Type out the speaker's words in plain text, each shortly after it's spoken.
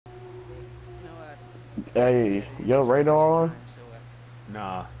Hey, your radar on?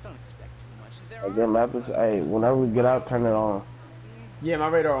 Nah. Like your map is. Hey, whenever we get out, turn it on. Yeah, my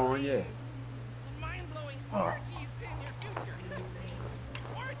radar on, yeah. Oh.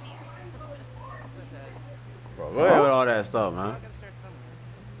 Bro, go ahead with all that stuff, man.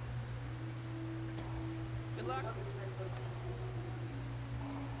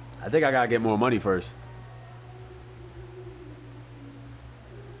 I think I gotta get more money first.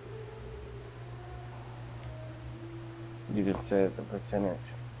 You can set the percentage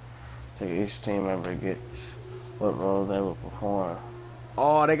to each team member gets what role they will perform.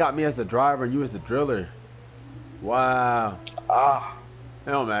 Oh, they got me as the driver and you as the driller. Wow. Ah.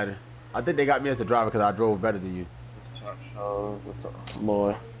 It don't matter. I think they got me as the driver because I drove better than you.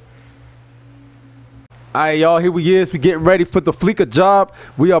 Boy. Alright, y'all, here we is. We getting ready for the Fleeca job.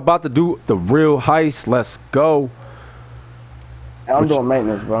 We are about to do the real heist. Let's go. I'm doing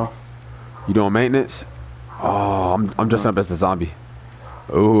maintenance, bro. You doing maintenance? Oh, I'm dressing up as the zombie.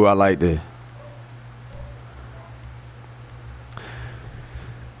 Ooh, I like this.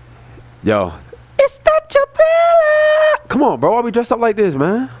 Yo. It's that your thriller? Come on, bro. Why we dressed up like this,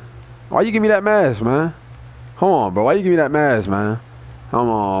 man? Why you give me that mask, man? Hold on, bro. Why you give me that mask, man? Come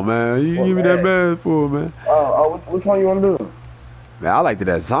on, man. You give me that mask for, man. Which one you want to do? Man, I liked it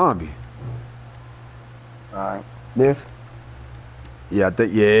as zombie. Alright. This? Yeah,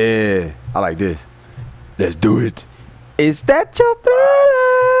 yeah. I like this. Let's do it. Is that your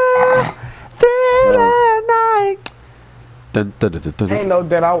thriller? Thriller night. Dun, dun, dun, dun, dun. I ain't know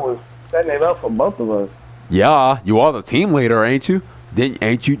that I was setting it up for both of us. Yeah, you are the team leader, ain't you?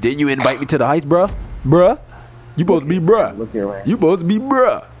 Didn't you invite me to the heist, bruh? Bruh? You supposed to be bruh. Look here, man. You supposed to be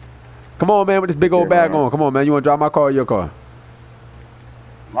bruh. Come on, man, with this big old bag on. Come on, man. You want to drive my car or your car?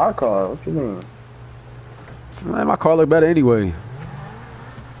 My car? What you mean? Man, my car look better anyway.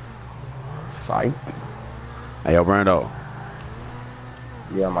 Psych. Hey, yo, Brando.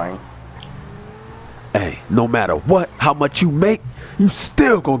 Yeah, man. Hey, no matter what, how much you make, you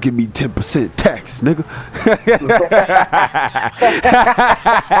still gonna give me 10% tax, nigga.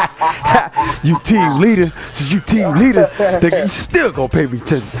 You team leader, since you team leader, nigga, you still gonna pay me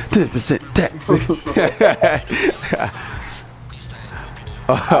 10% tax.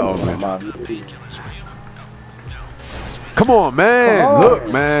 Oh, man. Come on, man. Look,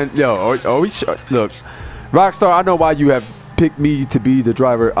 man. Yo, look. Rockstar, I know why you have picked me to be the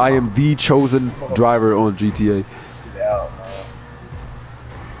driver. I am the chosen driver on GTA. Yeah,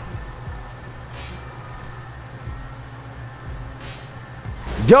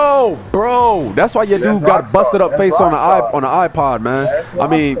 Yo, bro, that's why your dude got busted up face on the iPod, man. I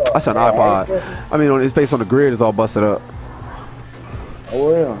mean, that's an iPod. I mean, on his face on the grid is all busted up.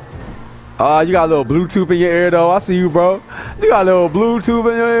 Oh yeah. You got a little Bluetooth in your ear though. I see you, bro. You got a little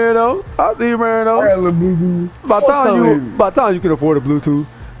Bluetooth in your ear though. I see you, man. Though. I got a little Bluetooth. By the time you can afford a Bluetooth,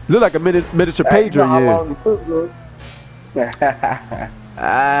 look like a miniature pager,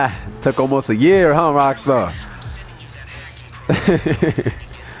 yeah. Took almost a year, huh, Rockstar?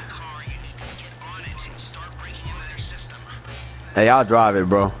 Hey, I'll drive it,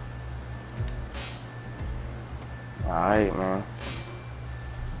 bro. Alright, man.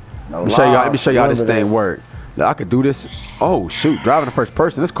 Let me show you how this thing works. I could do this. Oh shoot, driving the first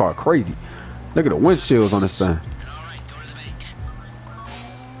person. This car crazy. Look at the windshields on this thing.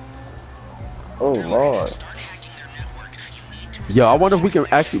 Oh Lord. Yo, I wonder if we can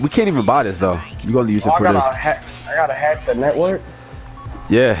actually. We can't even buy this though. You gonna use it for this? I gotta hack the network.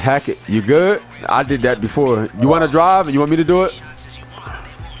 Yeah, hack it. You good? I did that before. You want to drive and you want me to do it?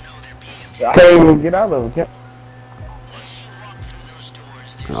 I can't even get out of it.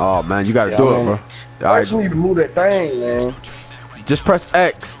 Oh man, you gotta do it, bro. I just need to move that thing, man. Just press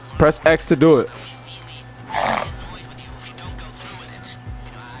X. Press X to do it.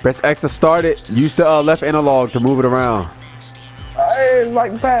 Press X to start it. Use the left analog to move it around. Hey, it's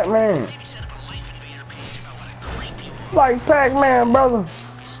like Pac-Man. It's like Pac-Man, brother.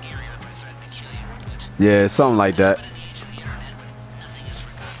 Yeah, something like that.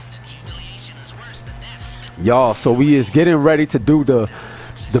 Y'all, so we is getting ready to do the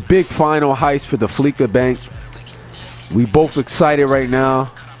big final heist for the Fleeca Bank. We both excited right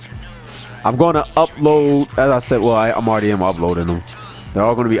now. I'm going to upload, as I said, well, I'm already uploading them. They're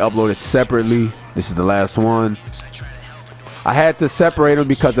all going to be uploaded separately. This is the last one. I had to separate them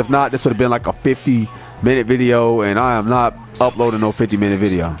because if not, this would have been like a 50-minute video, and I am not uploading no 50-minute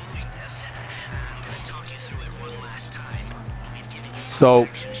video. So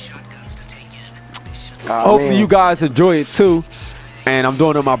hopefully you guys enjoy it too. And I'm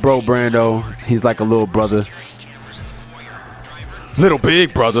doing it with my bro Brando. He's like a little brother. Little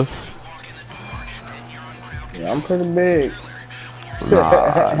big brother. Yeah, I'm pretty big.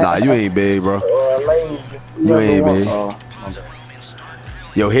 Nah, you ain't big, bro. Lazy. You ain't big. Oh,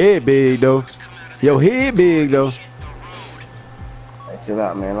 Your head big though. Your head big though. hey, chill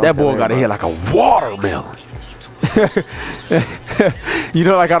out, man. That boy got a head like a watermelon. You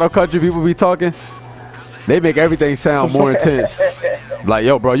know, like how the country people be talking? They make everything sound more intense. Like,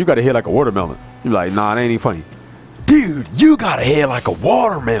 yo, bro, you got a head like a watermelon. You like, nah, that ain't even funny. Dude, you got a head like a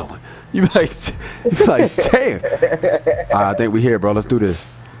watermelon. You be like, damn. I think we here, bro. Let's do this.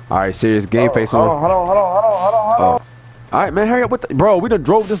 All right, serious game face on. Hold on. All right, man, hurry up with the, bro. We done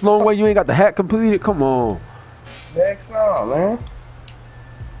drove this long way. You ain't got the hat completed. Come on. Next no, man.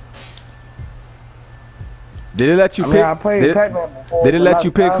 Did it let you pick? I played Pac-Man before. Did it let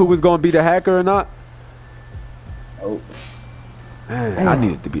you pick who was gonna be the hacker or not? Oh. Man, I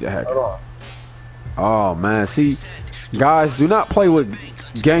needed to be the hacker. Hold on. Oh man, see, guys, do not play with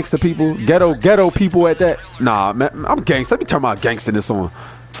gangster people, ghetto people at that. Nah, man, I'm gangster. Let me turn my gangsterness on.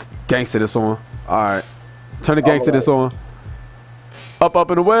 Gangsterness on. All right, turn the gangsterness on. Up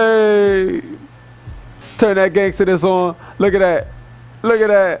and away. Turn that gangsterness on. Look at that. Look at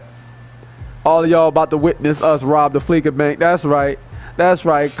that. All of y'all about to witness us rob the Fleeca bank. That's right. That's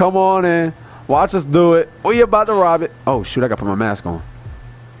right. Come on in. Watch us do it. We about to rob it. Oh shoot, I gotta put my mask on.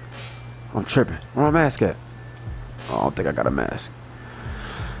 I'm tripping. Where my mask at? Oh, I don't think I got a mask.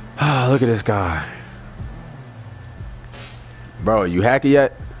 Ah, look at this guy. Bro, you hack it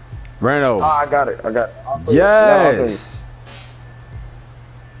yet? Brando. Oh, I got it. Yes.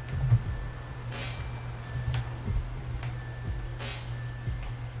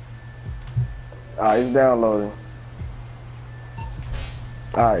 Alright, it's downloading.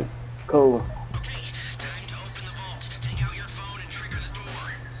 Alright, cool. Okay, time to open the vault. Take out your phone and trigger the door.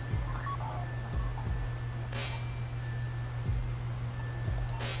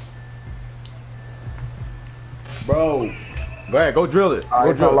 Bro. Go ahead, go drill it.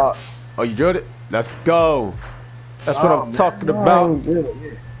 Go drill it. Oh, you drilled it? Let's go. That's what I'm talking about.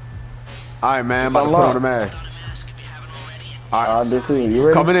 Alright, man, I'm about to put on the mask. I did too. You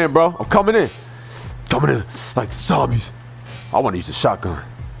ready? Coming in, bro. I'm coming in. Coming in like zombies. I want to use the shotgun.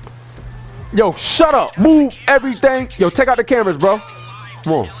 Yo, shut up. Move everything. Yo, take out the cameras, bro.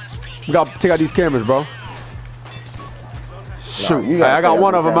 Come on. We got to take out these cameras, bro. Shoot. Hey, I got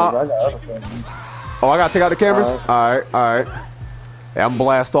one of them out. Oh, I got to take out the cameras? All right. Hey, I'm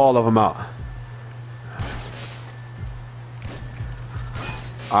blast all of them out.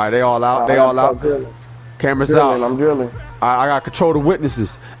 All right, they all out. They all out. Cameras out. I'm drilling. I got control of the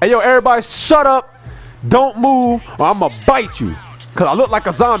witnesses. Hey, yo, everybody shut up. Don't move or I'm going to bite you. Because I look like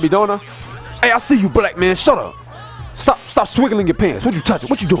a zombie, don't I? Hey, I see you, black man. Shut up. Stop swiggling your pants. What you touching?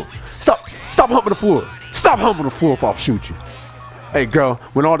 What you doing? Stop humping the floor. Stop humping the floor if I'll shoot you. Hey, girl,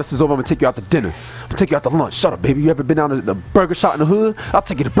 when all this is over, I'm going to take you out to dinner. I'm going to take you out to lunch. Shut up, baby. You ever been down to the burger shop in the hood? I'll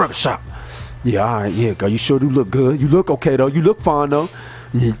take you to the burger shop. Yeah, all right. Yeah, girl, you sure do look good. You look okay, though. You look fine, though.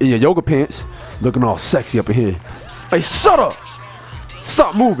 In your yoga pants. Looking all sexy up in here. Hey, shut up.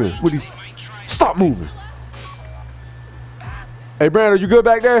 Stop moving with these. Stop moving. Hey, Brando, you good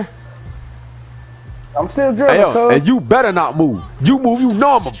back there? I'm still drilling, hey, yo, and you better not move. You move, you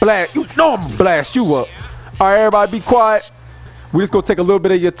know I'm a blast. You know I'm gonna blast you up. All right, everybody, be quiet. We just gonna take a little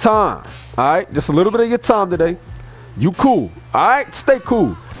bit of your time. All right, just a little bit of your time today. You cool? All right, stay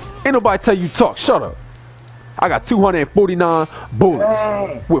cool. Ain't nobody tell you talk. Shut up. I got 249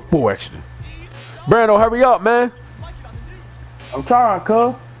 bullets with 4 extra. Brando, hurry up, man. I'm trying,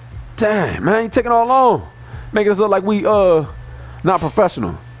 cuz. Damn, man, you taking all long. Making us look like we not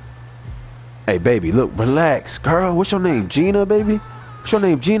professional. Hey, baby, look, relax, girl. What's your name, Gina, baby? What's your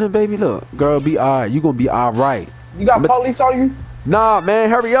name, Gina, baby? Look, girl, be all right. You gonna be all right. You got police on you? Nah,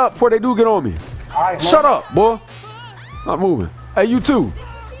 man, hurry up before they do get on me. All right, shut up, boy. Not moving. Hey, you too.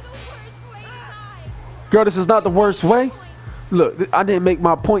 Girl, this is not the worst way. Look, I didn't make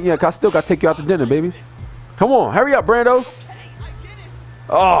my point yet, 'cause I still gotta take you out to dinner, baby. Come on, hurry up, Brando.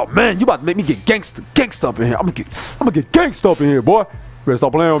 Oh man, you about to make me get gangsta up in here. I'm gonna get gangsta up in here, boy. Better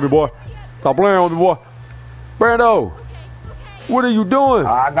stop playing with me, boy. Stop playing with me, boy. Brando, what are you doing?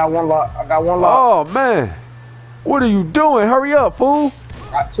 I got one lock. Oh man, what are you doing? Hurry up, fool.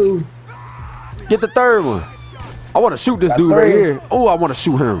 Got 2. Get the 3rd one. I want to shoot this dude right here. Oh, I want to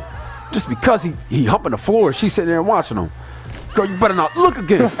shoot him. Just because he humping the floor, she's sitting there watching him. Girl, you better not look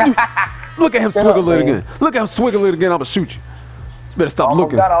again. Look at him swiggle it again. Look at him swiggle it again. I'm gonna shoot you. You better stop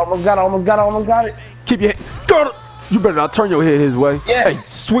looking. Almost got it. Keep your head. Girl, you better not turn your head his way. Yes. Hey,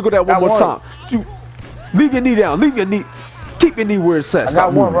 swiggle that one more time. You leave your knee down. Leave your knee. Keep your knee where it's at. I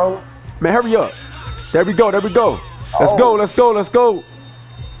got one, bro. Man, hurry up. There we go. Let's go.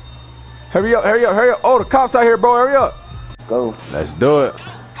 Hurry up, hurry up, hurry up. Oh, the cops out here, bro. Hurry up. Let's go. Let's do it.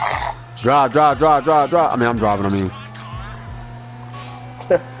 Drive, drive, drive, drive, drive. I mean, I'm driving, I mean.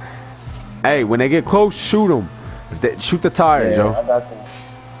 Hey, when they get close, shoot them. Shoot the tires, Yeah, yo. I got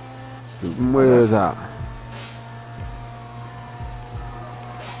you. Where is that?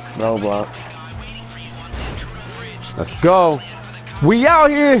 Roadblock. Let's go. We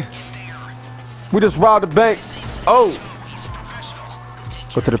out here. We just robbed the bank. Oh.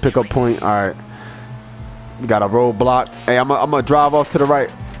 Go to the pickup point. All right. We got a roadblock. Hey, I'm gonna drive off to the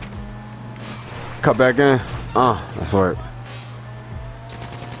right. Cut back in. That's right.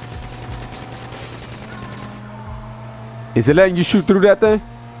 Is it letting you shoot through that thing?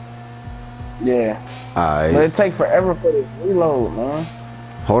 Yeah. Alright. But it take forever for this reload, man.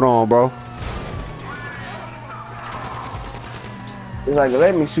 Hold on, bro. It's like,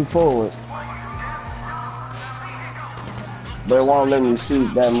 let me shoot forward. But it won't let me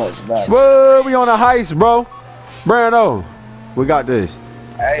shoot that much back. Whoa, we on a heist, bro. Brando, we got this.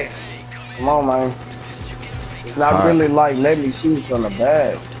 Hey, come on, man. It's not really like let me shoot from the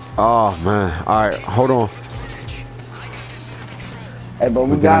back. Oh, man. Alright, hold on. Hey, but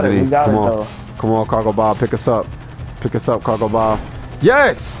we got it. We got it, though. Come on, Cargo Bob. Pick us up. Pick us up, Cargo Bob.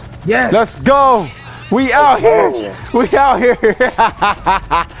 Yes! Yes! Let's go! We out here! We out here!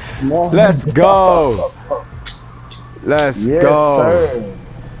 Let's go! Let's yes, go! Sir.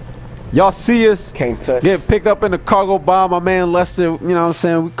 Y'all see us? Can't touch. Get picked up in the Cargo Bob. My man Lester, you know what I'm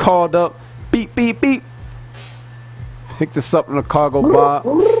saying? We called up. Beep, beep, beep. Picked us up in the Cargo Bob.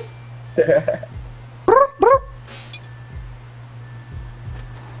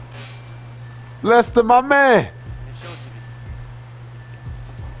 Lester, my man.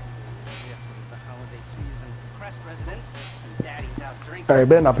 Hey,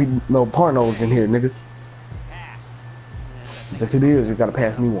 better not be no pornos in here, nigga. If it is, you gotta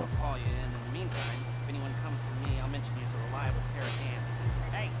pass me one.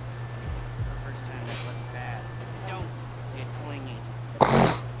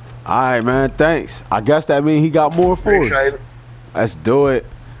 Alright, man, thanks. I guess that means he got more for us. Let's do it.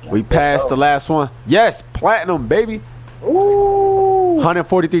 We passed the last one. Yes, platinum, baby. Ooh.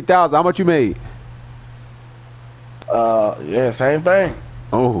 143,000. How much you made? Yeah, same thing.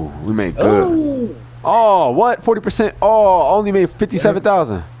 Oh, we made good. Ooh. Oh, what? 40%? Oh, only made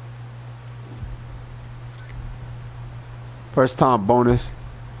 57,000. First time bonus.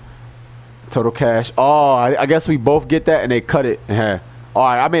 Total cash. Oh, I guess we both get that and they cut it in half. All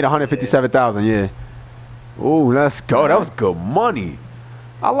right, I made 157,000. Yeah. Ooh, let's go. That was good money.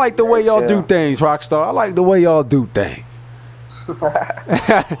 I like the way y'all do things, Rockstar. I like the way y'all do things.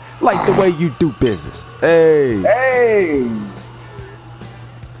 Like the way you do business. Hey. Hey.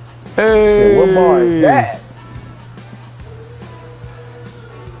 Hey. So what bar is that?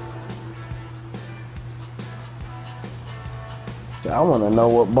 I want to know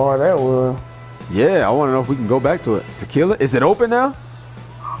what bar that was. Yeah, I want to know if we can go back to it. Tequila? Is it open now?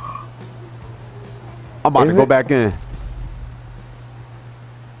 I'm about to go back in.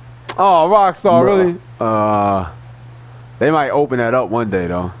 Oh, Rockstar, really? They might open that up one day,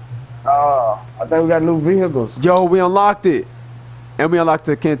 though. I think we got new vehicles. Yo, we unlocked it. And we unlocked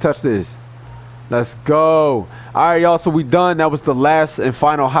it. Can't touch this. Let's go. All right, y'all, so we done. That was the last and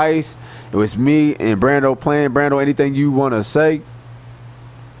final heist. It was me and Brando playing. Brando, anything you want to say?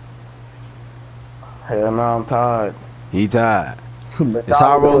 Hell no, I'm tired. He tired. But It's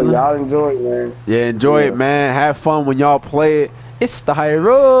how rolling. y'all enjoy it, man. Yeah, enjoy it, man. Have fun when y'all play it. It's the high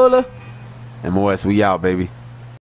roller. And more, we out, baby.